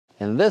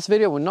In this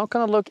video, we're not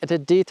gonna look at the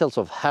details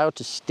of how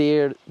to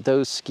steer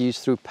those skis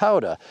through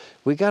powder.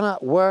 We're gonna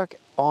work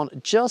on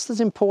just as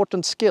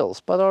important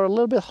skills, but are a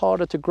little bit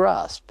harder to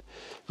grasp.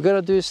 We're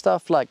gonna do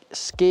stuff like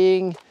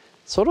skiing,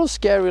 sort of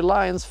scary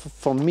lines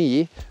for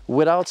me,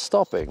 without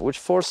stopping, which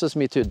forces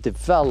me to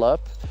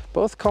develop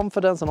both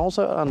confidence and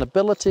also an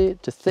ability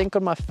to think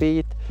on my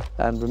feet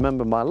and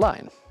remember my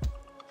line.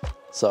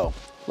 So,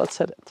 let's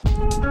hit it.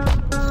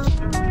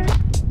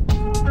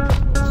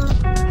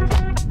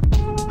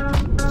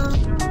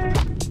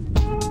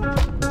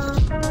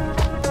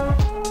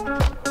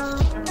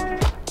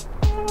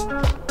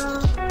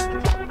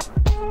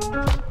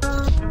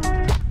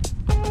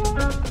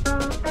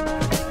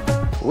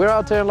 We're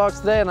out here in Locks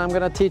today and I'm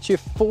going to teach you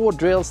 4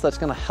 drills that's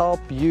going to help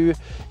you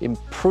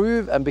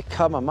improve and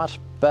become a much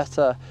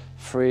better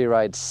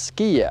freeride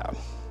skier.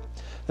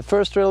 The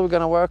first drill we're going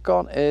to work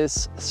on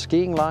is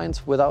skiing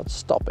lines without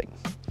stopping.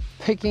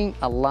 Picking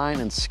a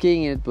line and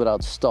skiing it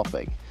without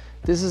stopping.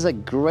 This is a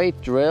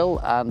great drill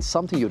and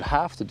something you'd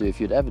have to do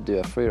if you'd ever do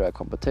a freeride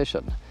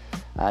competition.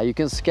 You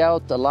can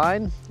scout the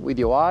line with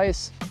your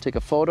eyes, take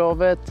a photo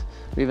of it,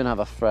 or even have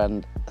a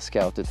friend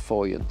scout it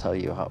for you and tell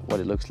you what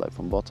it looks like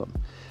from bottom.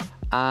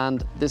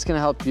 And this can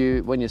help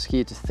you when you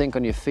ski to think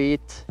on your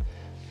feet,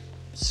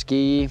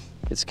 ski.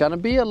 It's gonna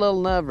be a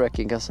little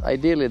nerve-wracking because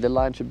ideally the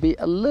line should be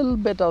a little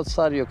bit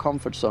outside of your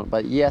comfort zone,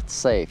 but yet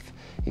safe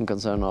in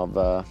concern of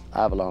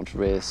avalanche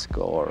risk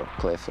or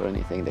cliff or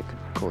anything that could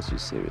cause you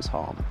serious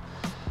harm.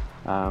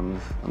 And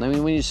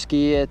then when you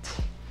ski it,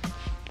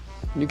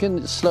 you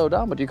can slow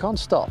down, but you can't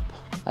stop.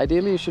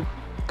 Ideally, you should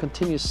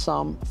continue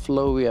some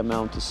flowy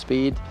amount of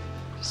speed,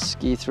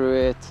 ski through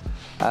it.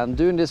 And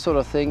doing this sort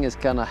of thing is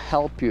gonna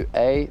help you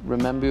A,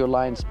 remember your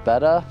lines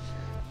better,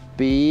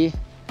 B,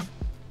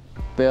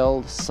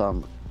 build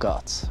some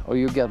guts, or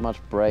you get much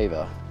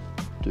braver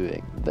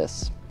doing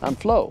this. And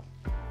flow.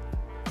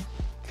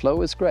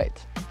 Flow is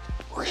great.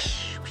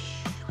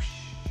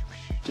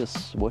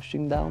 Just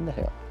swooshing down the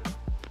hill.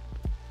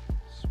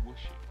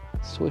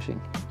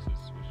 Swooshing.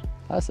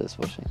 I say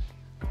swooshing.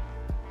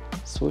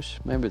 Swoosh,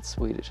 maybe it's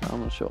Swedish, I'm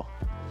not sure.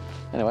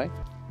 Anyway,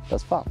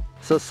 that's fun.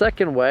 So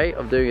second way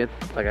of doing it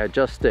like I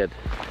just did,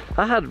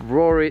 I had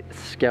Rory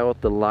scout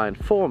the line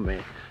for me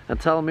and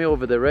tell me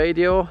over the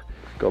radio,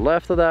 go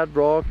left of that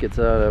rock, it's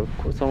a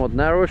somewhat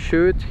narrow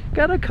chute,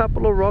 got a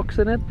couple of rocks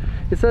in it.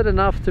 He said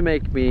enough to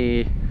make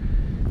me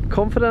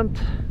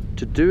confident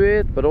to do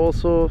it, but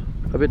also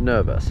a bit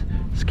nervous.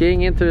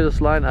 Skiing into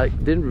this line, I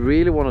didn't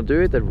really want to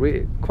do it. I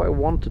really quite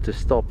wanted to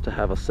stop to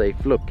have a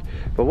safe look.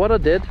 But what I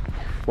did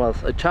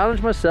was I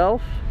challenged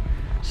myself,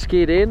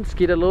 skied a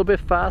little bit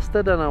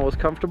faster than I was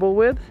comfortable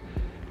with,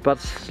 but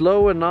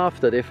slow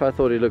enough that if I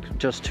thought it looked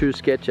just too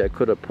sketchy, I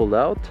could have pulled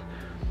out.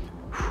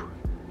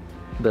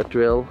 That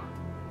drill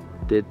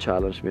did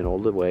challenge me in all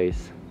the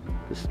ways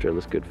this drill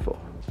is good for.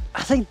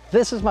 I think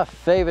this is my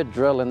favorite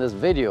drill in this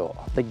video,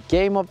 the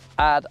game of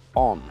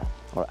add-on,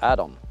 or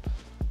add-on.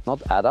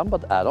 Not add-on,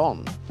 but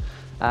add-on.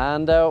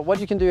 And what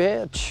you can do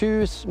here,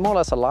 choose more or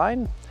less a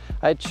line.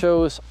 I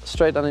chose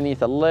straight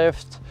underneath a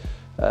lift,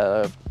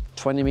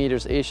 20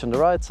 meters each on the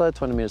right side,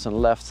 20 meters on the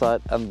left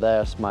side, and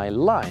there's my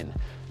line.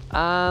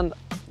 And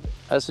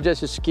I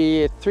suggest you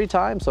ski it 3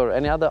 times or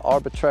any other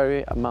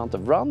arbitrary amount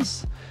of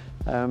runs.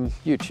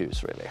 You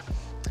choose really.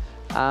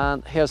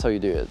 And here's how you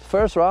do it.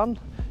 First run,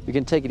 you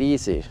can take it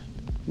easy.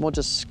 More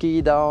just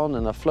ski down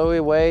in a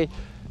flowy way.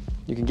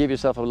 You can give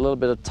yourself a little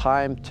bit of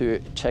time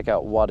to check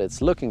out what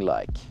it's looking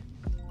like.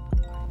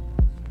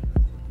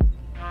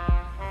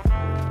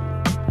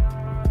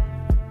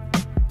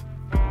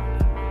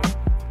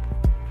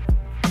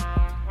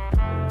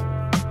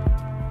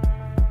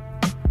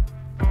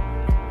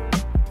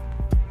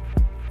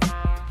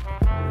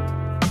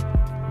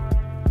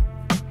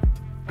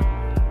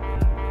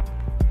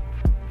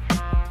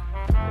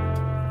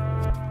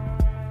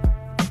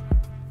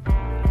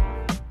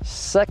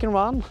 Second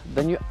run,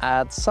 then you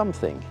add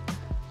something.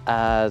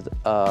 Add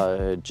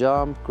a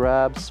jump,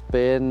 grab,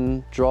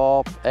 spin,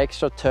 drop,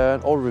 extra turn,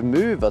 or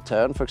remove a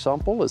turn, for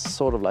example, is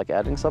sort of like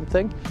adding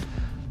something.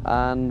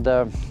 And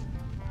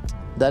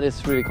that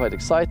is really quite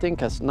exciting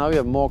because now you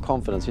have more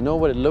confidence. You know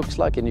what it looks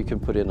like and you can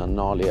put in a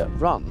gnarlier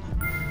run.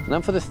 And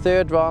then for the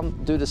third run,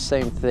 do the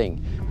same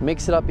thing.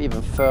 Mix it up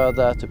even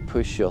further to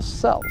push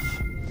yourself.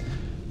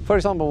 For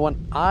example,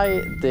 when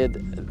I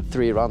did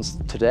 3 runs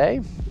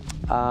today,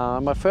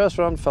 my first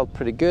run felt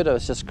pretty good. I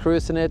was just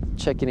cruising it,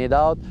 checking it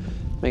out,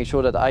 making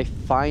sure that I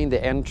find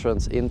the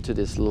entrance into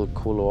this little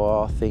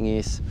couloir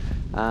thingies,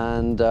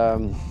 and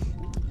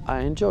I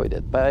enjoyed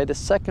it. By the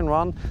second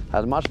run, I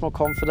had much more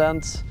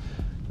confidence.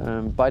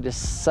 By the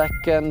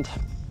second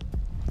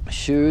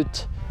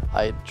shoot,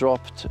 I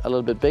dropped a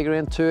little bit bigger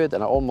into it,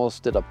 and I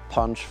almost did a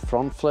punch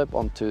front flip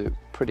onto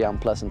pretty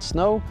unpleasant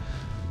snow.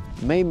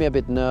 Made me a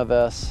bit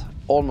nervous,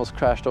 almost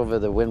crashed over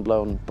the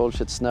windblown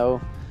bullshit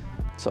snow.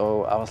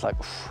 So I was like,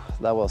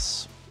 that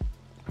was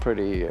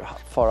pretty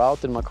far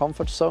out in my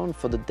comfort zone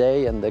for the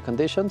day and the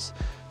conditions.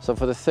 So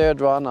for the third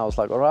run, I was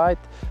like, all right,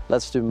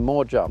 let's do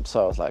more jumps.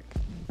 So I was like,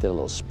 did a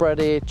little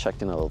spready,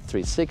 checked in a little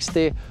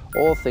 360,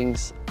 all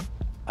things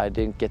I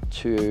didn't get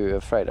too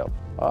afraid of.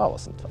 I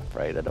wasn't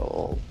afraid at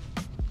all,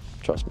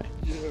 trust me.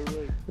 Yeah,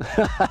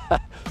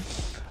 right.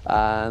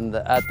 And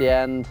at the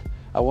end,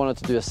 I wanted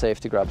to do a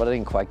safety grab, but I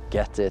didn't quite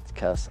get it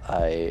because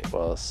I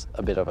was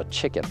a bit of a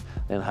chicken.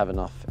 I didn't have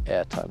enough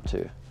air time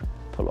to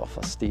pull off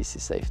a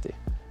steezy safety.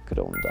 Could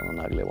only done an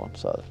ugly one,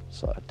 so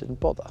I didn't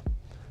bother.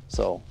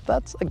 So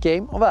that's a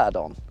game of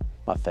add-on,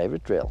 my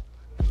favorite drill.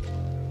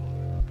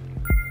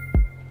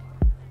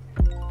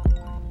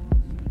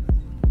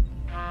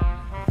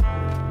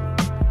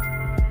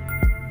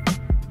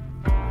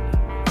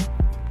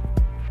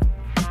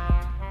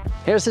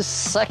 Here's the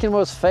second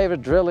most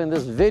favorite drill in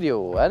this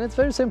video, and it's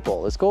very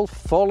simple. It's called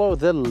follow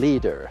the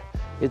leader.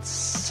 It's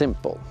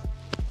simple.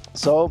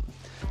 So,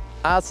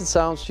 as it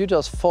sounds, you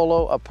just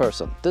follow a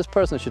person. This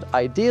person should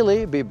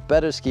ideally be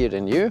better skier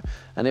than you,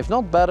 and if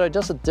not better,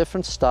 just a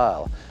different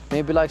style.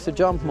 Maybe likes to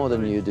jump more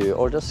than you do,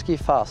 or just ski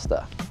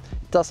faster.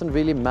 It doesn't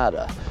really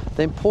matter.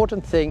 The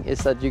important thing is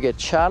that you get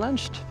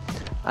challenged,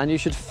 and you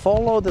should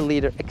follow the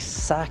leader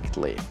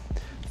exactly.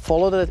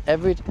 Follow that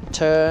every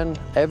turn,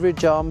 every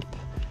jump,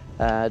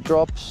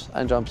 drops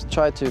and jumps.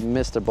 Try to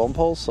miss the bump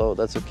holes, so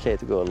that's okay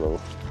to go a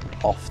little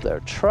off their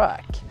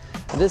track.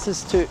 And this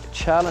is to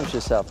challenge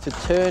yourself, to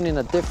turn in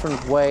a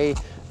different way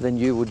than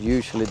you would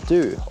usually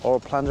do,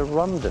 or plan to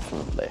run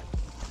differently.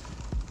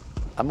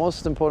 And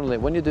most importantly,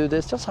 when you do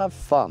this, just have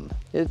fun.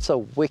 It's a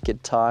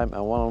wicked time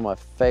and one of my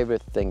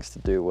favorite things to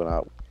do when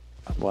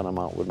I'm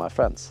out with my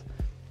friends.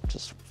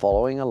 Just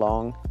following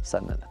along,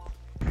 sending it.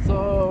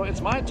 So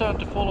it's my turn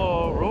to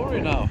follow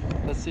Rory now.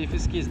 Let's see if he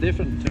skis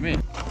different to me.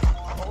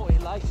 Oh, he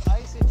likes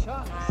icy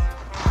chunks.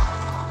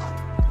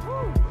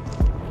 Woo.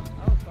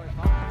 That was quite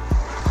fun.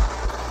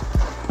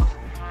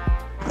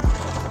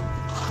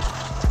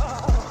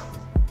 Oh.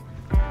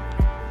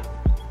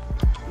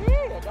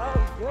 Yeah, that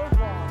was a good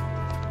one.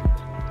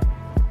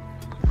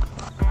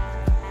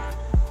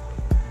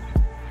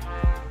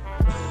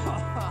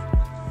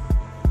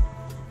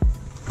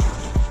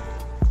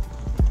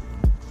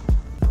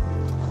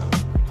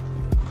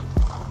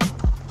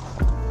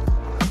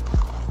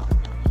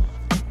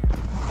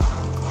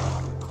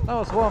 That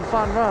was one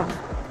fun run.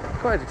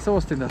 Quite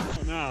exhausting though.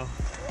 No,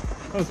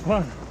 that was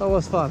fun. That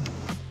was fun.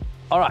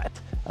 All right,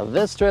 now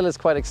this drill is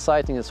quite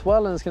exciting as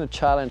well, and it's going to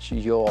challenge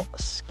your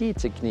ski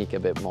technique a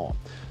bit more.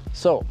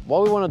 So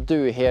what we want to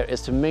do here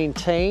is to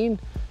maintain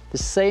the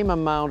same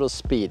amount of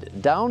speed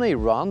down a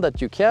run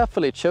that you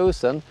carefully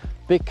chosen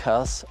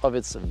because of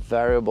its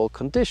variable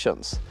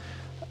conditions.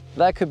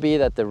 That could be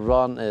that the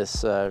run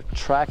is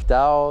tracked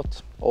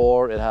out,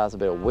 or it has a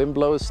bit of wind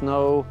blow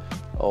snow,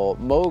 or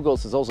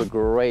moguls is also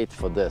great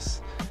for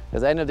this,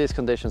 because any of these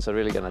conditions are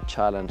really going to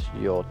challenge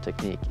your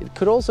technique. It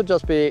could also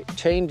just be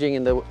changing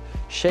in the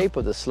shape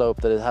of the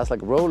slope, that it has like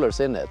rollers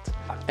in it.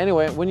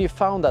 Anyway, when you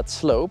found that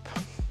slope,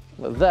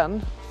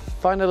 then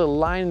find a little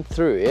line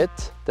through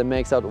it that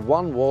makes out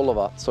one wall of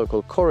a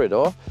so-called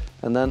corridor,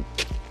 and then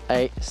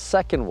a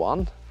second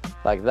one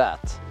like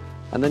that.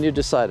 And then you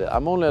decided,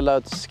 I'm only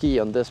allowed to ski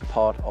on this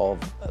part of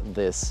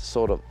this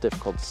sort of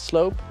difficult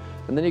slope,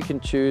 and then you can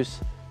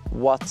choose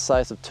what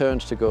size of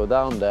turns to go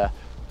down there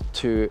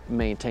to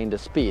maintain the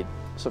speed.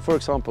 So for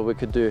example, we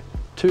could do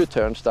 2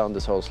 turns down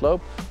this whole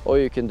slope, or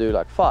you can do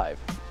like 5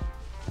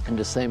 in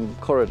the same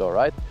corridor,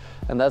 right?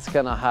 And that's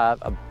gonna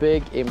have a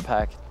big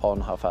impact on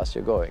how fast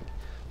you're going.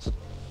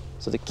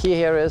 So the key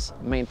here is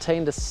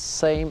maintain the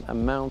same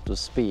amount of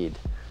speed,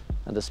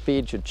 and the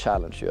speed should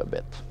challenge you a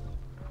bit.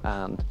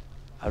 And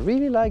I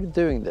really like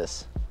doing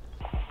this.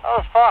 That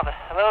was fun,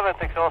 a little bit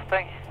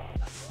exhausting.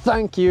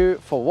 Thank you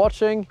for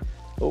watching.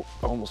 Oh,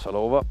 I almost fell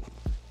over.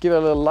 Give it a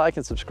little like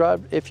and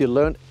subscribe if you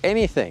learned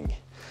anything.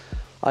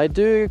 I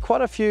do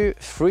quite a few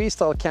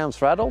freestyle camps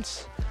for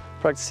adults.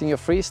 Practicing your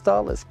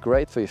freestyle is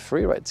great for your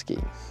freeride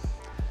skiing.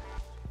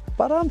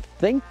 But I'm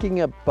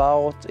thinking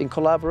about, in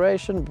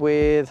collaboration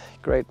with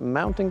great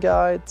mountain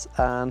guides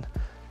and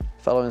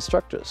fellow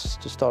instructors,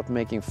 to start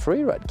making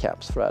freeride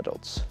camps for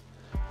adults.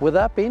 Would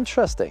that be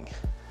interesting?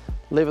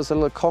 Leave us a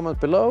little comment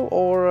below,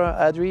 or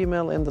add your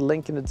email in the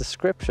link in the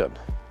description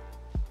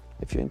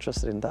if you're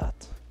interested in that.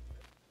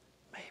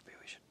 Maybe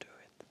we should do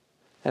it.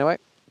 Anyway,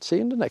 see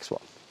you in the next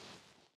one.